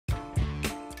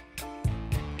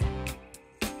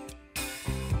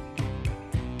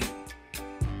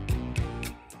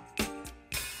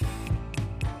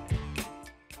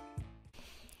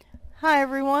Hi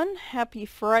everyone, happy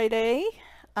Friday.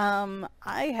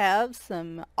 I have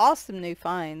some awesome new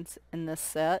finds in this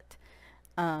set.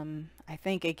 I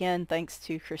think again thanks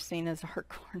to Christina's Art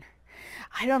Corner.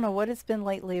 I don't know what it's been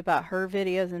lately about her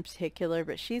videos in particular,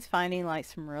 but she's finding like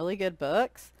some really good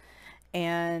books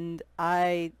and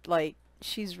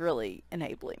she's really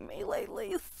enabling me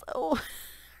lately. So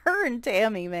her and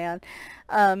Tammy, man.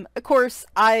 Of course,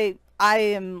 I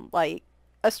am like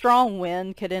a strong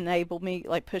wind could enable me,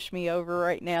 like push me over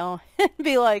right now and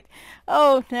be like,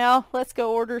 "Oh, now let's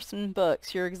go order some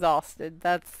books. You're exhausted."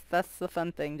 That's the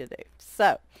fun thing to do.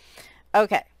 So,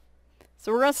 okay.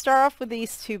 So we're gonna start off with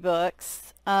these two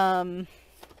books.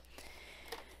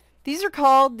 These are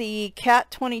called the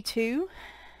Cat 22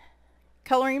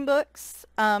 coloring books.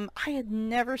 I had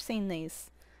never seen these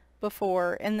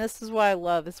before, and this is what I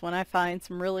love is when I find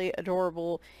some really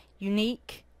adorable,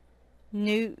 unique,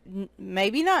 new,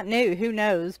 maybe not new, who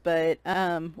knows, but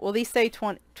well, these say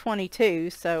 22,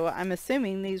 so I'm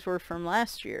assuming these were from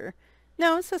last year.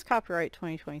 No, it says copyright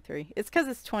 2023. It's because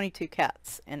it's 22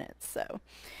 cats in it. So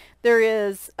there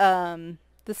is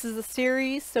this is a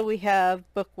series, so we have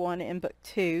book 1 and book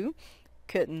 2.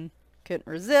 Couldn't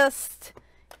resist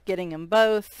getting them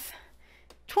both.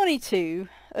 22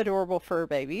 adorable fur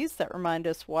babies that remind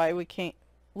us why we can't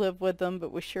live with them,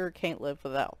 but we sure can't live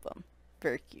without them.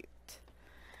 Very cute.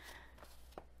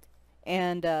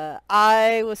 And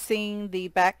I was seeing the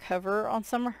back cover on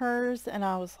some of hers, and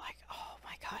I was like, oh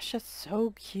my gosh, that's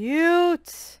so cute.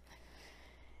 This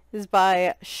is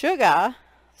by Sugar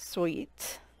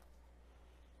Sweet.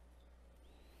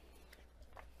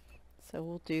 So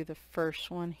we'll do the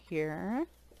first one here.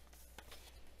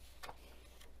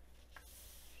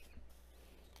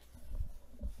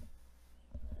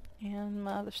 And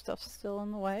my other stuff's still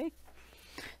in the way.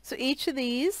 So each of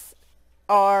these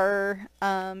are,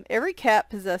 every cat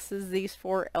possesses these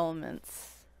 4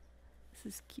 elements.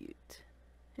 This is cute.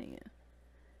 Hang on.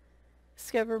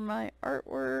 Discover my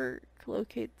artwork.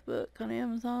 Locate the book on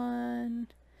Amazon.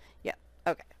 Yeah,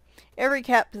 okay. Every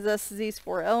cat possesses these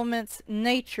 4 elements.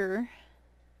 Nature,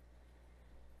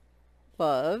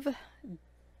 love,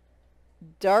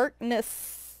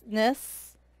 darknessness,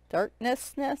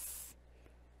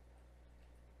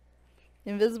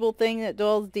 invisible thing that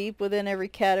dwells deep within every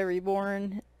cat ever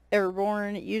born.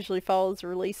 It usually follows the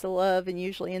release of love and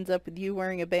usually ends up with you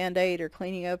wearing a band-aid or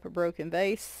cleaning up a broken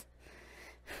vase.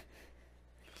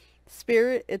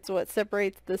 Spirit, it's what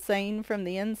separates the sane from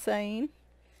the insane.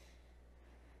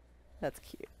 That's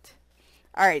cute.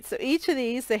 Alright, so each of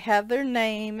these, they have their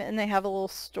name and they have a little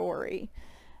story.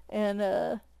 And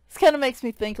this kind of makes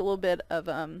me think a little bit of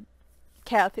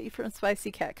Kathy from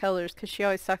Spicy Cat Colors, because she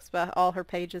always talks about all her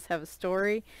pages have a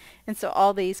story, and so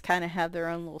all these kind of have their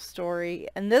own little story.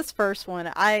 And this first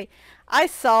one, I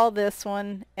saw this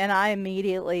one and I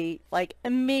immediately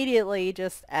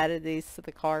just added these to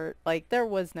the cart. Like, there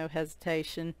was no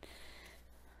hesitation.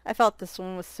 I thought this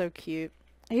one was so cute.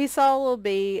 He saw a little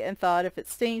bee and thought, if it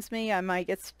stings me, I might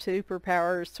get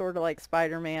superpowers, sort of like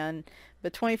Spider-Man.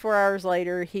 But 24 hours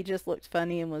later, he just looked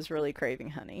funny and was really craving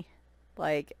honey.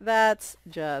 Like, that's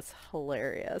just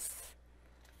hilarious.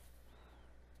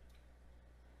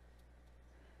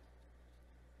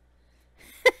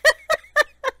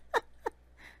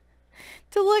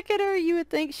 To look at her, you would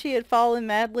think she had fallen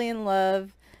madly in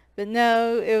love, but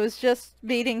no, it was just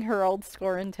beating her old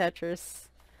score in Tetris.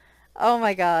 Oh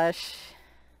my gosh.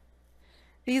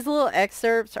 These little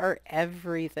excerpts are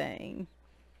everything.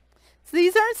 So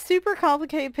these aren't super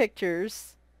complicated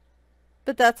pictures,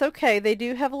 but that's okay. They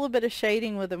do have a little bit of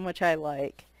shading with them, which I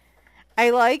like. I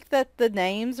like that the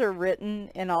names are written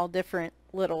in all different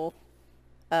little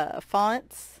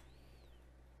fonts.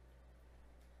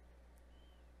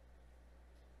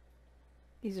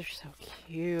 These are so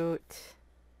cute.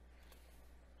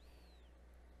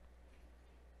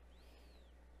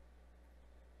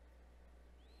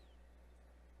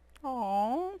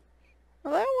 Aww.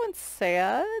 Well, that one's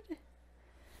sad.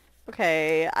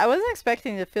 Okay, I wasn't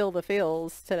expecting to feel the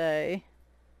feels today.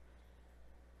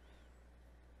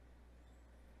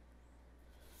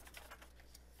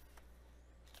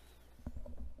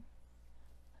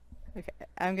 Okay,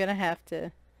 I'm gonna have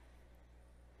to...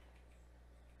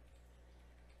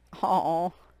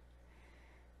 Aw.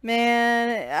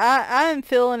 Man, I'm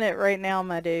feeling it right now,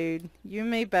 my dude. You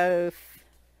and me both.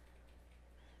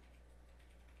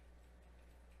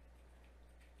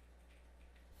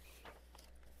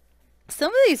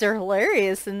 Some of these are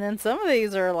hilarious, and then some of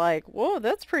these are like, whoa,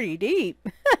 that's pretty deep.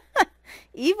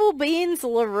 Evil Beans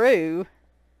LaRue.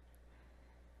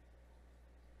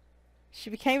 She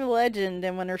became a legend,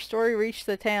 and when her story reached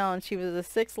the town, she was a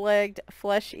 6-legged,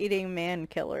 flesh-eating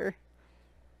man-killer.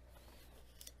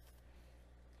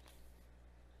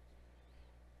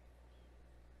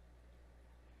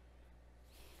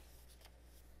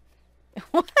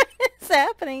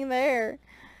 happening there?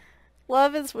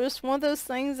 Love is just one of those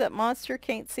things that Monster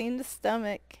can't seem to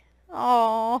stomach.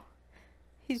 Aw.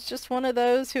 He's just one of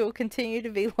those who will continue to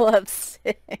be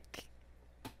lovesick.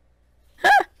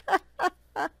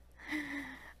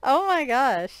 Oh my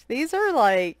gosh. These are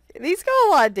like, these go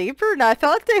a lot deeper than I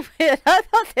thought they would. I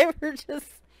thought they were just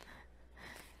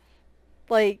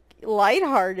like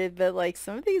lighthearted, but like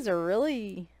some of these are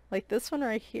really, like this one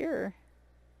right here.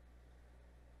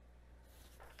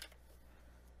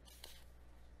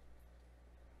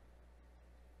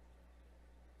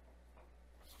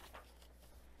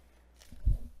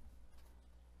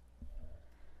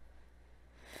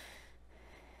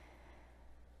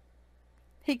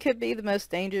 He could be the most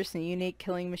dangerous and unique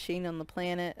killing machine on the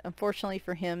planet. Unfortunately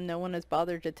for him, no one has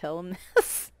bothered to tell him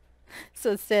this.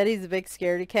 So instead, he's a big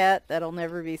scaredy cat that'll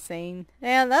never be seen.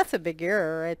 And that's a big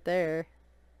error right there.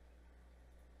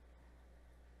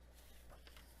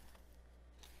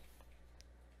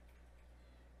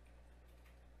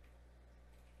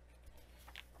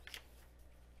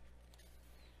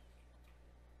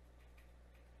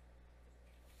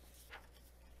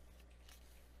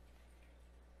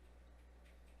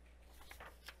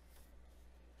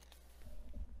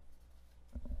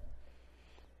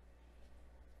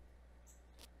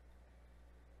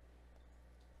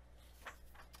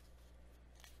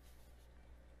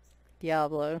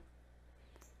 Diablo.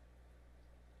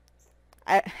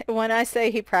 When I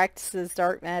say he practices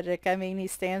dark magic, I mean he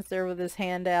stands there with his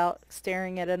hand out,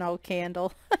 staring at an old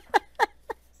candle.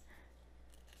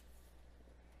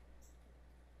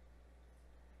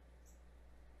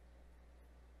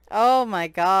 Oh my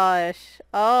gosh.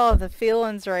 Oh, the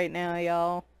feelings right now,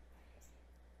 y'all.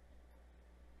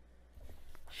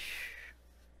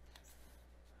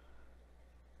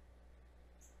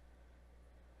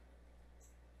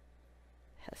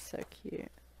 That's so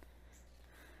cute.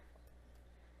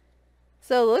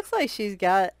 So it looks like she's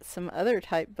got some other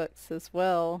type books as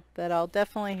well that I'll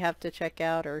definitely have to check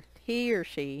out, or he or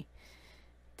she.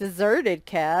 Deserted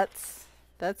Cats.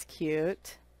 That's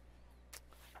cute.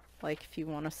 Like if you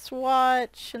want to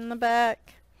swatch in the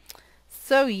back.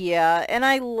 So yeah, and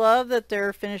I love that there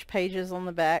are finished pages on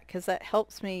the back because that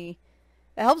helps me,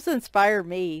 it helps inspire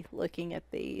me looking at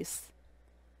these.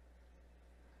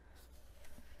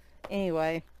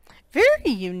 Anyway, very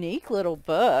unique little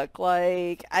book.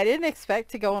 Like, I didn't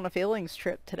expect to go on a feelings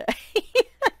trip today.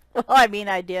 Well, I mean,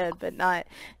 I did, but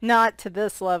not to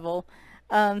this level.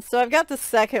 So I've got the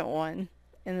second one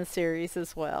in the series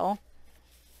as well.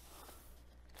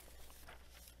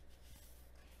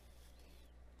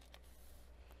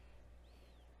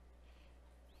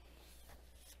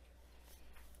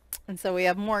 And so we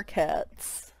have more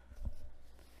cats.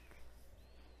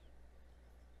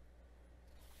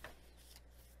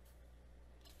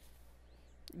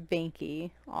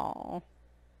 Binky. Aw.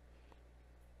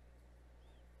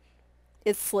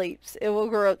 It sleeps. It will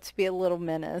grow up to be a little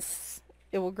menace.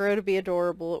 It will grow to be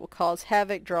adorable. It will cause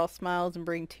havoc, draw smiles, and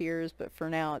bring tears, but for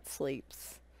now it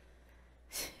sleeps.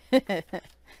 That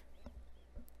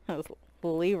was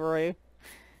Leroy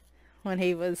when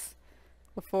he was,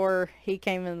 before he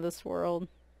came into this world.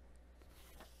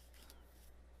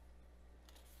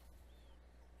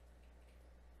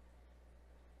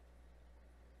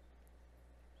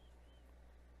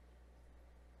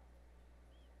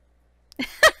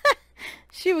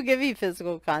 She will give you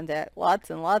physical contact,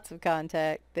 lots and lots of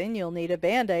contact. Then you'll need a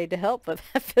band-aid to help with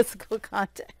that physical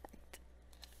contact.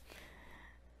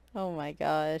 Oh my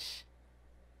gosh.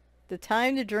 The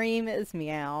time to dream is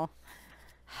meow.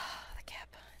 The cat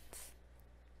buns.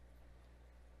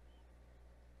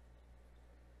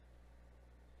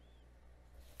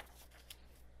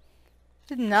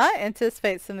 Did not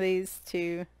anticipate some of these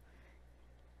to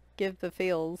give the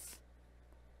feels.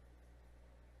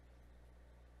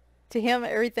 To him,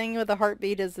 everything with a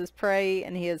heartbeat is his prey,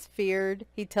 and he is feared.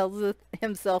 He tells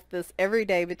himself this every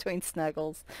day between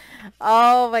snuggles.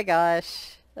 Oh my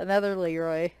gosh. Another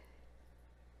Leroy.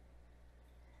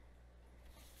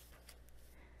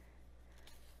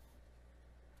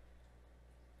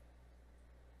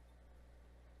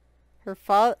 Her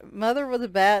mother was a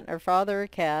bat and her father a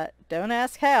cat. Don't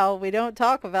ask how. We don't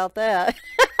talk about that.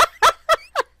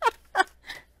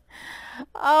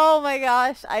 Oh my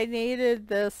gosh, I needed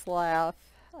this laugh.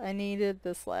 I needed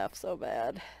this laugh so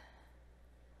bad.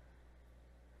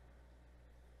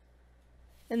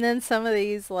 And then some of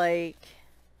these, like,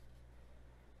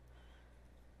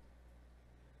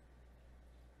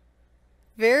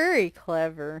 very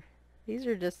clever. These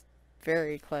are just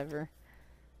very clever.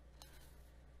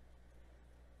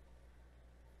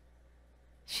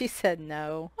 She said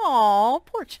no. Aw,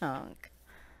 poor Chunk.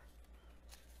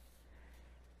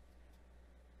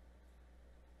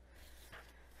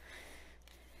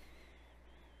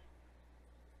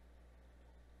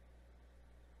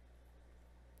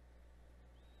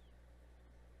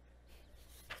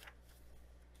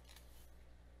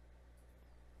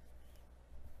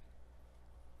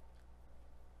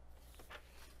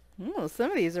 Oh,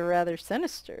 some of these are rather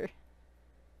sinister.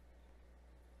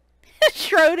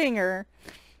 Schrodinger.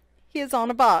 He is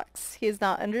on a box. He is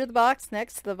not under the box,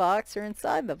 next to the box, or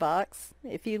inside the box.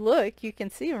 If you look, you can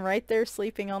see him right there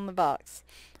sleeping on the box.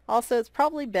 Also, it's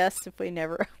probably best if we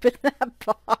never open that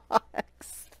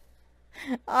box.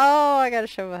 Oh, I gotta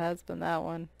show my husband that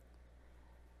one.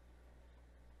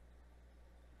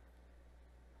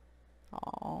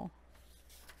 Oh.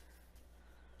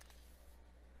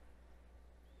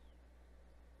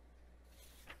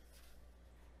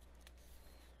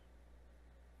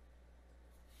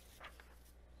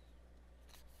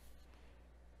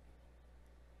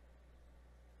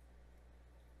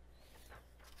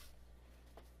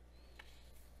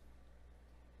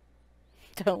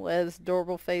 Don't let his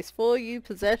adorable face fool you.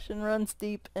 Possession runs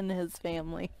deep in his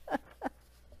family.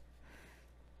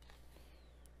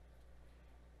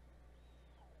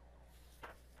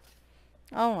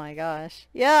 Oh my gosh.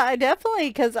 Yeah, I definitely,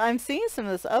 because I'm seeing some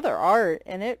of this other art,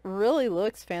 and it really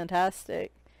looks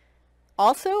fantastic.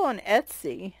 Also on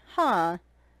Etsy. Huh.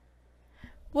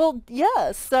 Well,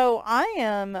 yes, so I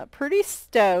am pretty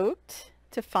stoked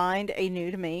to find a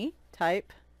new to me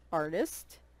type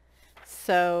artist.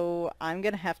 So I'm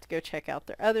going to have to go check out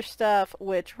their other stuff,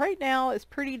 which right now is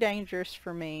pretty dangerous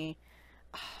for me.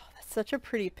 Oh, that's such a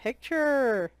pretty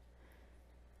picture.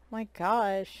 My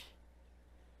gosh.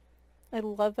 I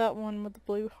love that one with the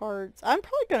blue hearts. I'm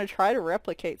probably going to try to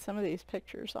replicate some of these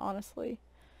pictures, honestly.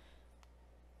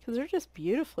 Because they're just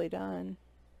beautifully done.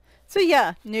 So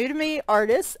yeah, new to me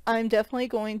artists. I'm definitely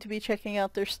going to be checking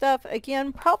out their stuff.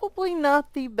 Again, probably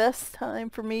not the best time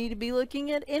for me to be looking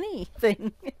at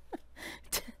anything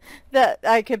that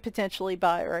I could potentially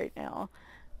buy right now.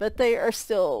 But they are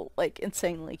still like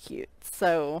insanely cute.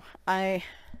 So I'm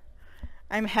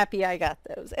happy I got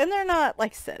those. And they're not,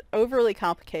 like I said, overly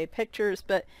complicated pictures,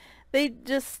 but they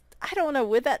just, I don't know,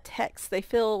 with that text, they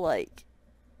feel like,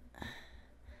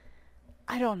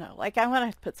 I don't know, like I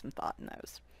want to put some thought in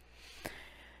those.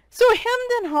 So I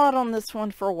hemmed and hawed on this one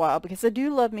for a while because I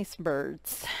do love me some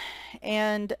birds.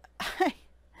 And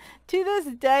to this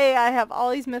day, I have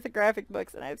all these mythographic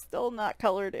books and I've still not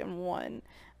colored in one.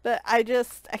 But I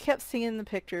kept seeing the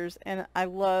pictures and I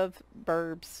love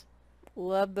burbs.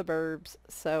 Love the burbs,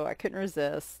 so I couldn't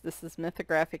resist. This is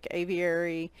Mythographic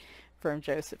Aviary from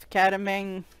Joseph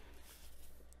Cadaming.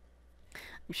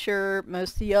 I'm sure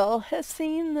most of y'all have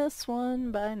seen this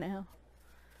one by now.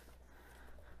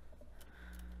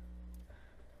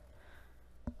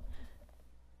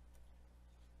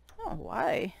 Oh,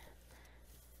 why?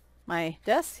 My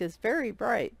desk is very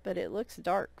bright, but it looks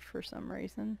dark for some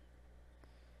reason.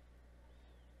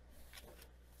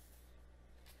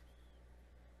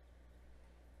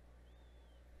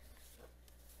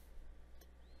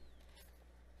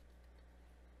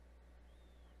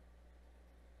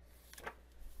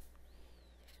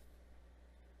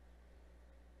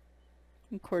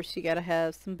 Of course, you gotta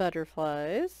have some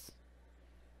butterflies.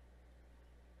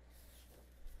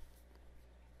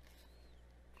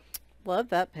 Love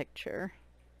that picture.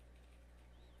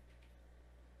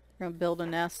 We're gonna build a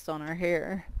nest on our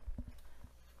hair.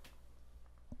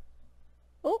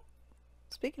 Oh,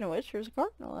 speaking of which, there's a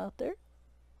cardinal out there.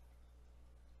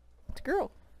 It's a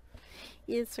girl.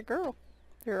 It's a girl.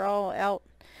 They're all out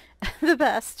the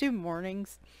past 2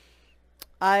 mornings.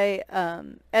 I,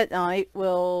 at night,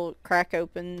 will crack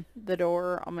open the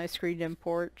door on my screened-in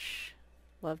porch.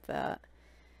 Love that.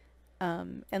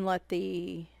 And let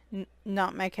the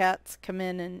not my cats come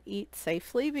in and eat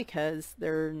safely because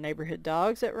they're neighborhood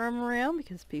dogs that roam around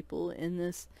because people in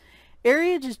this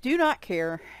area just do not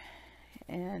care.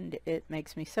 And it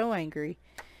makes me so angry.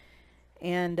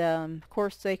 And, of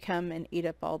course, they come and eat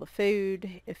up all the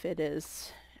food if it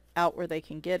is out where they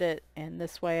can get it, and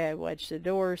this way I wedge the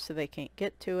door so they can't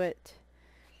get to it.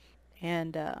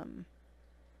 And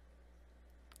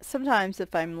sometimes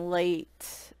if I'm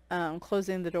late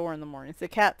closing the door in the mornings, the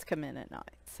cats come in at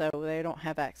night, so they don't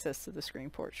have access to the screen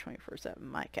porch 24/7,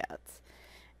 my cats.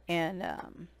 And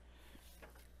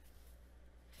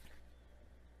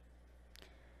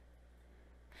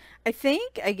I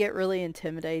think I get really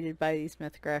intimidated by these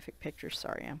mythographic pictures.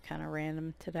 Sorry, I'm kind of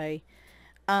random today.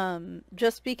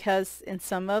 Just because in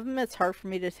some of them it's hard for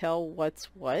me to tell what's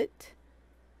what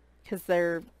because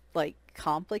they're like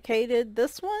complicated.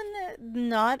 This one,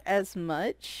 not as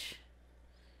much.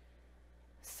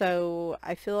 So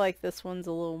I feel like this one's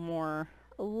a little more,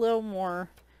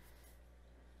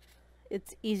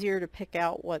 it's easier to pick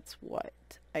out what's what,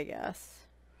 I guess.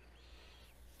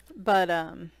 But,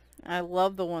 I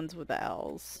love the ones with the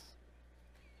owls.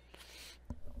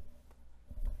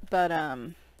 But,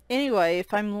 anyway,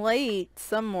 if I'm late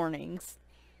some mornings,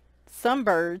 some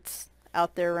birds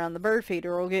out there around the bird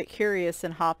feeder will get curious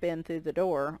and hop in through the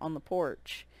door on the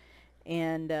porch.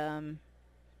 And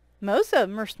most of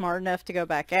them are smart enough to go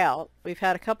back out. We've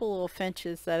had a couple little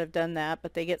finches that have done that,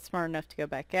 but they get smart enough to go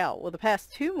back out. Well, the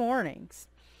past 2 mornings,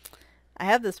 I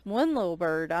have this one little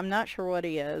bird. I'm not sure what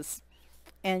he is.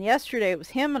 And yesterday it was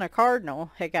him and a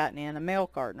cardinal had gotten in, a male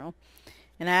cardinal.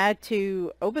 And I had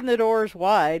to open the doors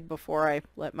wide before I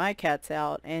let my cats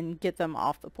out and get them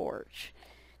off the porch.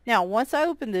 Now, once I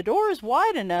opened the doors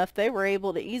wide enough, they were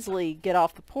able to easily get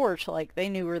off the porch, like they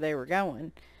knew where they were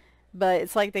going. But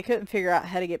it's like they couldn't figure out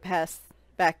how to get past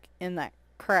back in that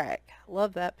crack.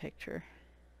 Love that picture.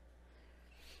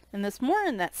 And this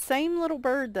morning, that same little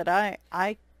bird that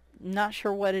I'm not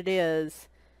sure what it is,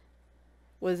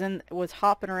 was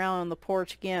hopping around on the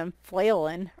porch again,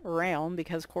 flailing around,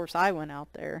 because of course I went out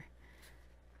there.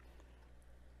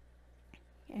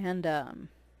 And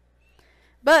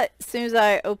but as soon as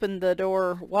I opened the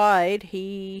door wide,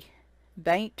 he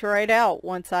banked right out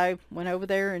once I went over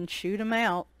there and shooed him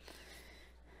out.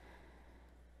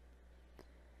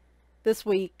 This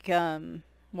week, while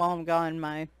I'm gone,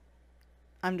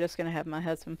 I'm just gonna have my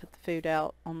husband put the food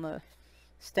out on the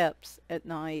steps at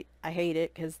night. I hate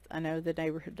it because I know the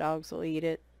neighborhood dogs will eat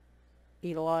a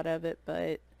lot of it,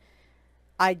 but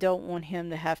I don't want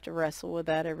him to have to wrestle with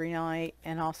that every night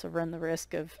and also run the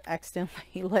risk of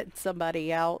accidentally letting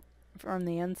somebody out from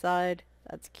the inside.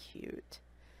 That's cute.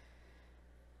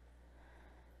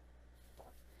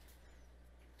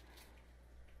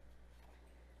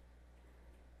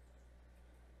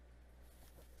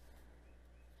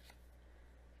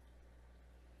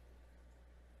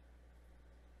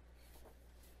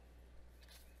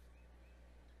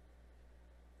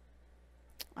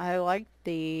 I like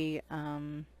the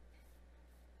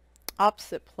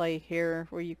opposite play here,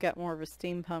 where you've got more of a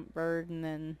steampunk bird and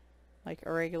then like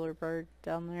a regular bird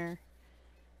down there.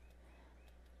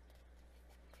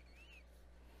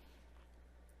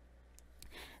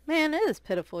 Man, it is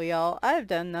pitiful, y'all. I've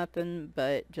done nothing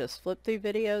but just flip through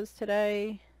videos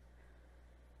today,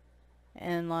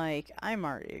 and like, I'm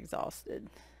already exhausted.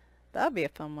 That'd be a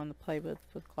fun one to play with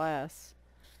glass.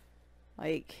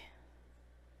 Like,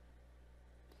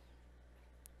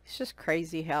 it's just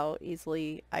crazy how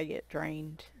easily I get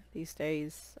drained these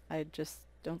days. I just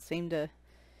don't seem to,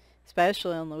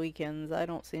 especially on the weekends, I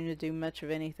don't seem to do much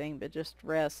of anything but just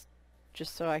rest,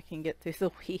 just so I can get through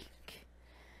the week.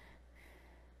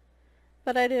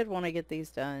 But I did want to get these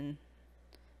done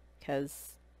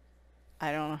because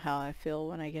I don't know how I feel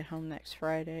when I get home next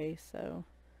Friday, so.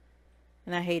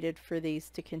 And I hated for these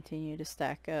to continue to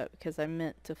stack up because I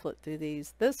meant to flip through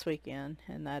these this weekend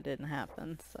and that didn't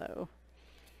happen, so.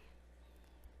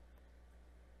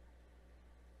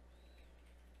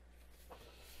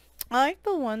 I like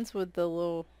the ones with the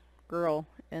little girl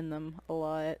in them a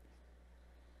lot.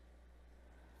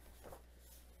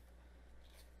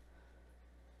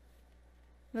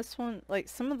 This one, like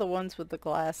some of the ones with the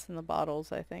glass and the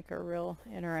bottles, I think are real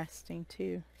interesting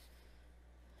too.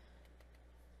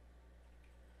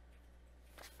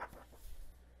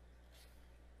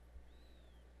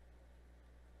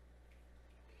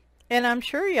 And I'm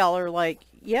sure y'all are like,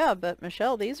 yeah, but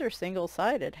Michelle, these are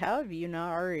single-sided. How have you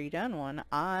not already done one?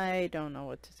 I don't know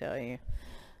what to tell you.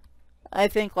 I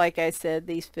think, like I said,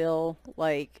 these feel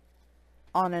like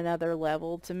on another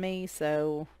level to me,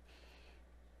 so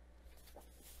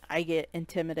I get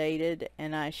intimidated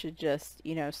and I should just,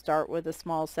 you know, start with a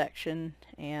small section.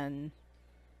 And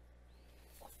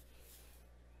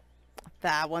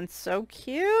that one's so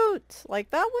cute. Like,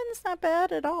 that one's not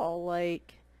bad at all.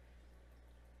 Like,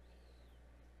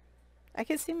 I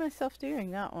can see myself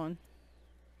doing that one.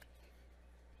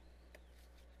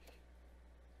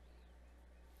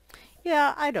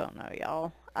 Yeah, I don't know,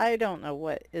 y'all. I don't know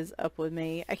what is up with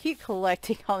me. I keep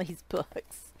collecting all these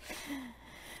books.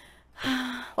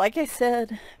 Like I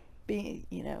said, be,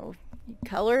 you know,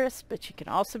 colorist, but you can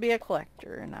also be a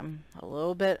collector, and I'm a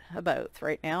little bit of both.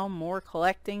 Right now, I'm more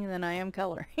collecting than I am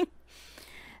coloring.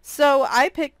 So I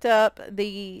picked up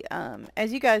the,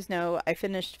 as you guys know, I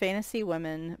finished Fantasy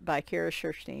Women by Kira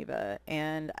Sherstneva,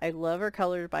 and I love her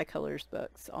Colors by Colors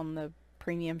books on the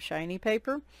premium shiny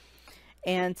paper.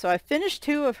 And so I finished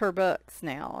 2 of her books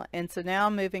now, and so now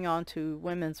I'm moving on to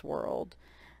Women's World.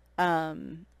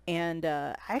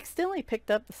 I accidentally picked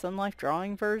up the Sun Life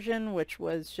drawing version, which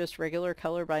was just regular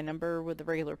color by number with the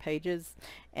regular pages,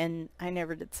 and I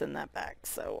never did send that back,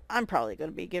 so I'm probably going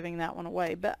to be giving that one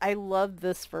away. But I love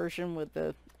this version with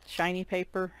the shiny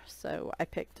paper, so I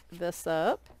picked this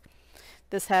up.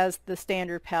 This has the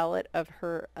standard palette of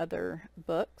her other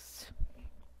books.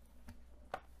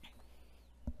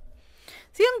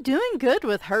 See, I'm doing good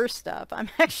with her stuff. I'm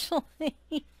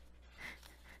actually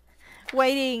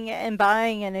waiting and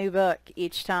buying a new book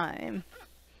each time.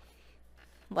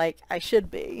 Like I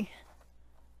should be.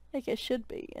 Like I should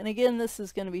be. And again, this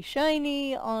is going to be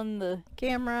shiny on the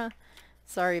camera.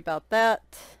 Sorry about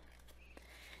that.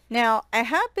 Now, I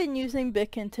have been using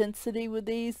Bic Intensity with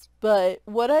these, but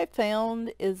what I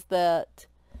found is that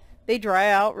they dry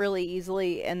out really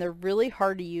easily and they're really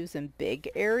hard to use in big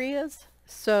areas.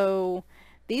 So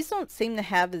these don't seem to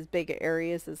have as big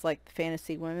areas as like the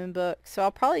Fantasy Women book. So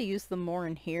I'll probably use them more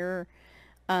in here.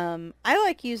 I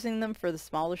like using them for the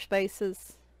smaller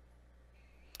spaces.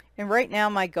 And right now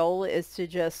my goal is to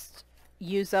just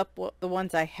use up the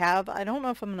ones I have. I don't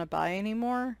know if I'm going to buy any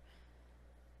more.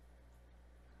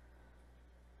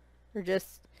 Or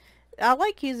just, I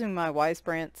like using my Wise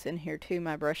Brants in here too,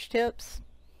 my brush tips,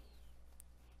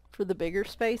 for the bigger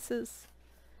spaces.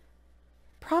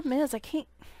 Problem is, I can't,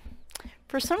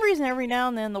 for some reason every now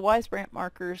and then the Wise Brant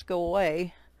markers go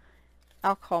away,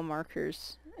 alcohol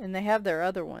markers, and they have their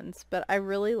other ones, but I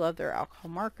really love their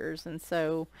alcohol markers, and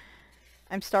so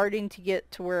I'm starting to get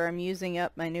to where I'm using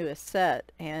up my newest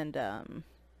set, and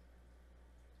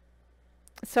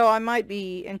so I might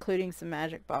be including some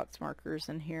magic box markers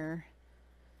in here.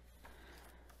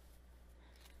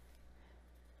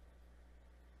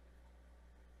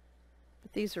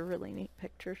 But these are really neat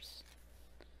pictures.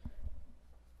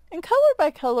 And color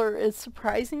by color is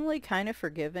surprisingly kind of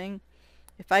forgiving.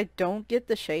 If I don't get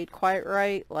the shade quite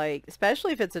right, like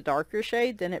especially if it's a darker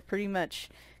shade, then it pretty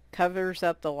much covers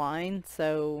up the line,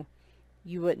 so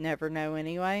you would never know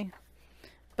anyway.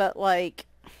 But like,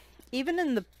 even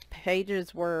in the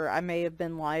pages where I may have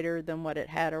been lighter than what it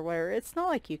had or where, it's not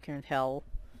like you can tell.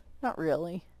 Not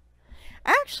really.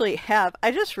 I actually have,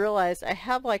 I just realized I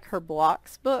have like her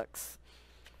blocks books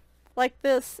like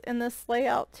this in this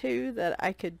layout too that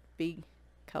I could be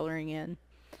coloring in.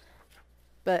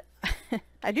 But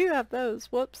I do have those.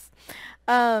 Whoops.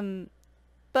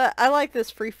 But I like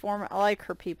this freeform. I like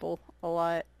her people a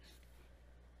lot.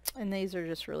 And these are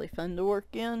just really fun to work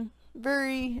in.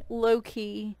 Very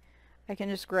low-key. I can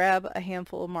just grab a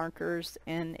handful of markers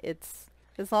and it's,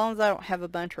 as long as I don't have a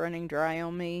bunch running dry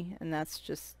on me, and that's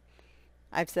just,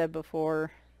 I've said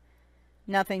before,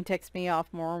 nothing ticks me off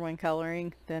more when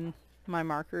coloring than my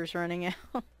markers running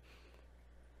out.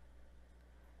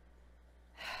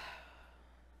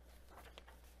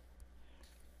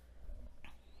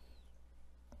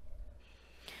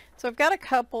 So I've got a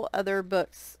couple other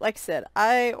books. Like I said,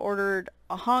 I ordered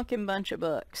a honking bunch of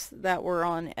books that were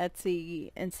on Etsy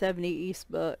and 70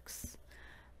 East books.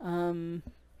 A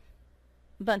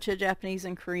bunch of Japanese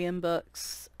and Korean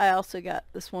books. I also got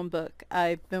this one book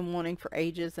I've been wanting for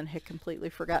ages and had completely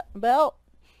forgotten about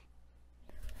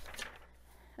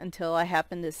until I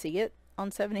happened to see it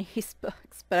on 70 East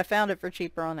books, but I found it for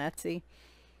cheaper on Etsy.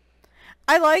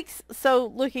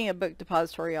 So looking at book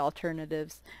depository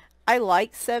alternatives, I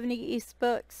like 70 East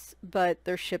books, but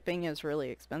their shipping is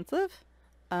really expensive.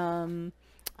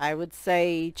 I would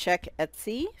say check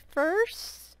Etsy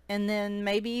first, and then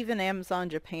maybe even Amazon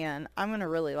Japan. I'm going to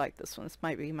really like this one. This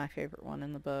might be my favorite one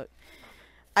in the book.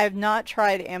 I have not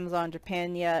tried Amazon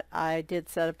Japan yet. I did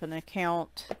set up an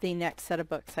account. The next set of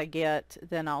books I get,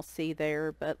 then I'll see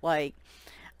there. But like,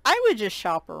 I would just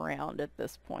shop around at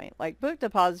this point. Like, Book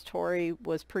Depository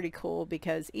was pretty cool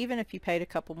because even if you paid a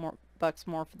couple more bucks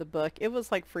more for the book, it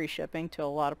was like free shipping to a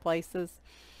lot of places.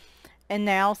 And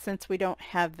now, since we don't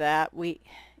have that, I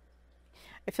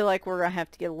feel like we're gonna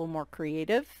have to get a little more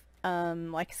creative.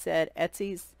 Like I said,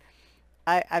 Etsy's,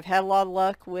 I've had a lot of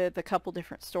luck with a couple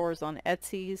different stores on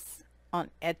Etsy.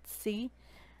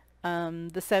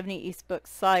 The 70 East Books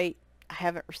site, I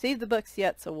haven't received the books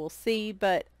yet, so we'll see,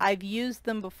 but I've used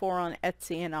them before on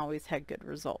Etsy and always had good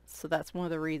results. So that's one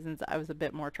of the reasons I was a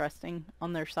bit more trusting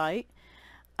on their site.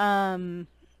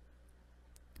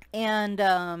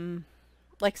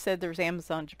 Like I said, there's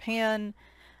Amazon Japan.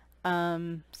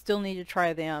 Still need to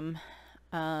try them.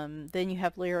 Then you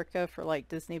have Lyrica for like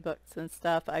Disney books and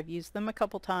stuff. I've used them a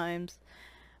couple times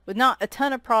with not a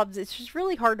ton of problems. It's just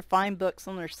really hard to find books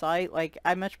on their site. Like,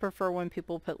 I much prefer when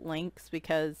people put links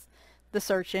because the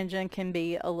search engine can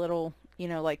be a little, you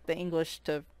know, like the English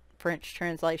to French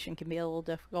translation can be a little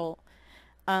difficult.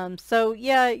 So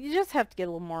yeah, you just have to get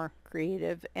a little more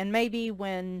creative, and maybe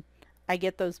when I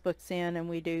get those books in and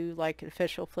we do like an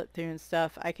official flip through and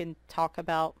stuff, I can talk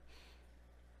about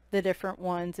the different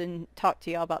ones and talk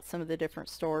to y'all about some of the different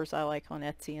stores I like on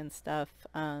Etsy and stuff.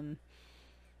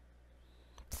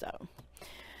 So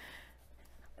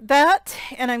that,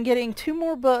 and I'm getting 2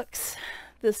 more books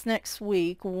this next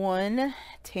week. One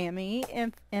Tammy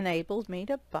enabled me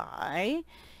to buy,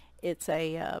 It's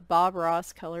a Bob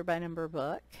Ross color by number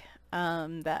book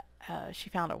that she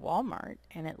found at Walmart,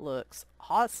 and it looks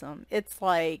awesome. It's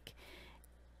like,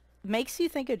 makes you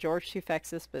think of George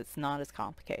Tufexis, but it's not as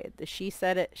complicated. She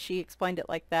said it, she explained it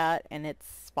like that, and it's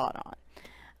spot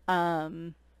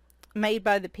on. Made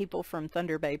by the people from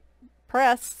Thunder Bay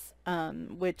Press,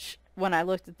 which when I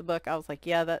looked at the book, I was like,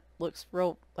 yeah, that looks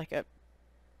real like a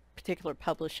particular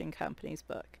publishing company's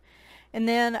book. And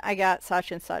then I got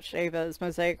Sacha and Sachdeva's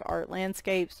Mosaic Art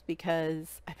Landscapes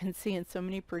because I've been seeing so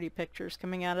many pretty pictures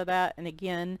coming out of that. And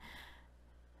again,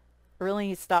 I really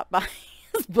need to stop buying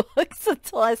his books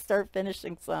until I start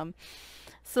finishing some.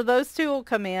 So those two will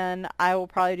come in. I will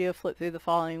probably do a flip through the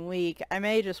following week. I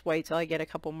may just wait till I get a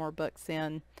couple more books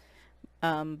in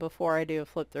before I do a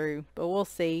flip through. But we'll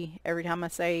see. Every time I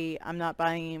say I'm not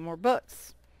buying any more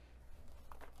books,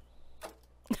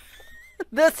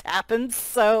 this happens,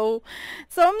 so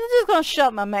I'm just gonna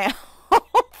shut my mouth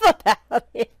about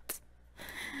it.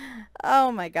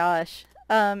 Oh my gosh.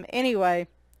 Anyway,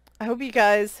 I hope you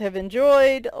guys have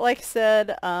enjoyed. Like I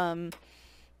said,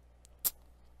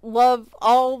 love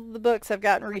all the books I've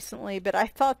gotten recently, but I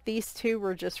thought these two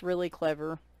were just really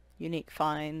clever, unique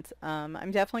finds.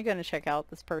 I'm definitely going to check out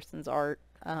this person's art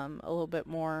a little bit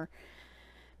more.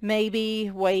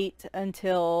 Maybe wait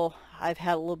until I've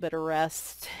had a little bit of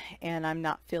rest and I'm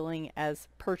not feeling as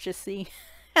purchasey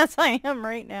as I am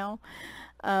right now.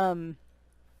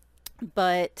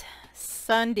 But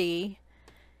Sunday,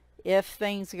 if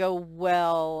things go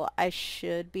well, I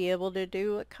should be able to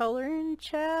do a coloring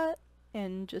chat,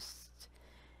 and just,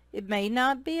 it may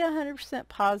not be 100%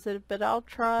 positive, but I'll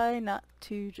try not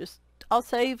to just, I'll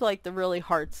save like the really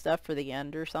hard stuff for the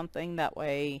end or something. That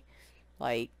way,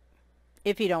 like,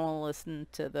 if you don't want to listen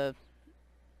to the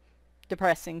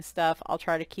depressing stuff, I'll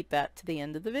try to keep that to the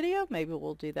end of the video. Maybe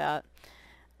we'll do that.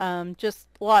 Just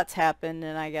lots happened,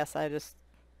 and I guess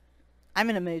I'm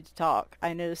in a mood to talk.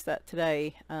 I noticed that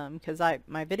today because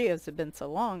my videos have been so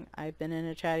long. I've been in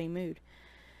a chatty mood.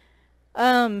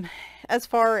 As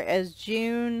far as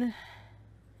June,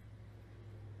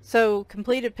 so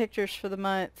completed pictures for the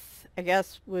month, I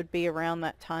guess would be around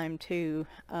that time too.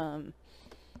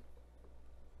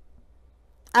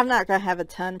 I'm not going to have a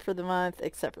ton for the month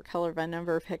except for color by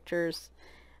number of pictures.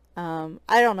 I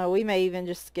don't know. We may even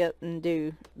just skip and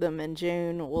do them in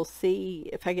June. We'll see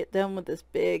if I get done with this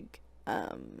big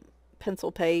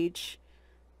pencil page.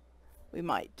 We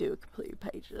might do completed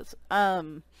pages.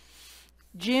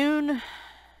 June,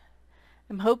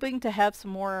 I'm hoping to have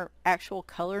some more actual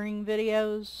coloring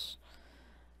videos.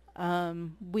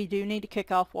 We do need to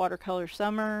kick off watercolor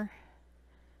summer,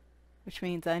 which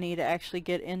means I need to actually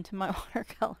get into my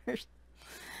watercolors.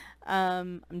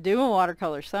 I'm doing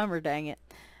watercolor summer, dang it.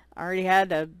 I already had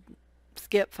to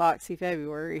skip Foxy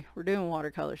February. We're doing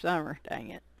watercolor summer, dang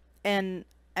it. And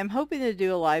I'm hoping to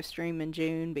do a live stream in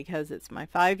June because it's my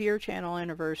 5-year channel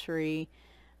anniversary.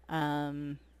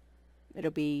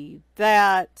 It'll be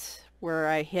that where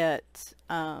I hit,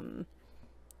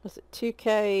 was it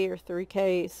 2K or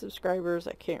 3K subscribers?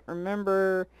 I can't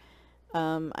remember.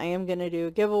 I am going to do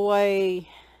a giveaway.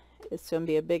 It's going to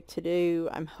be a big to-do.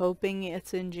 I'm hoping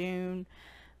it's in June,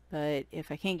 but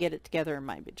if I can't get it together, it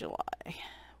might be July.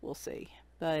 We'll see.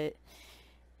 But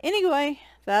anyway,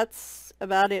 that's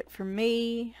about it for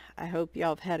me. I hope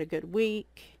y'all have had a good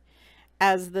week.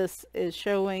 As this is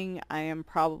showing, I am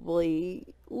probably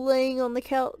laying on the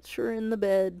couch or in the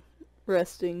bed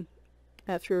resting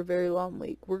after a very long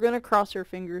week. We're going to cross our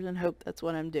fingers and hope that's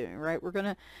what I'm doing, right? We're going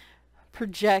to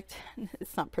project,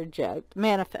 it's not project,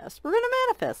 manifest. We're going to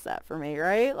manifest that for me,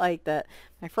 right? Like that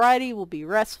my Friday will be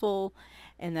restful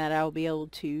and that I'll be able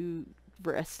to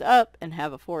rest up and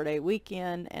have a 4-day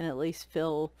weekend and at least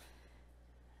feel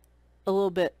a little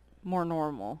bit more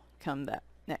normal come that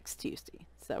next Tuesday.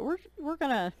 So we're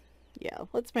going to, yeah,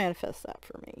 let's manifest that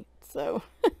for me. So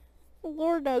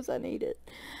Lord knows I need it.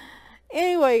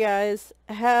 Anyway, guys,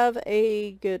 have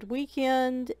a good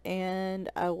weekend and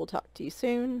I will talk to you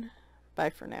soon. Bye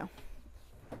for now.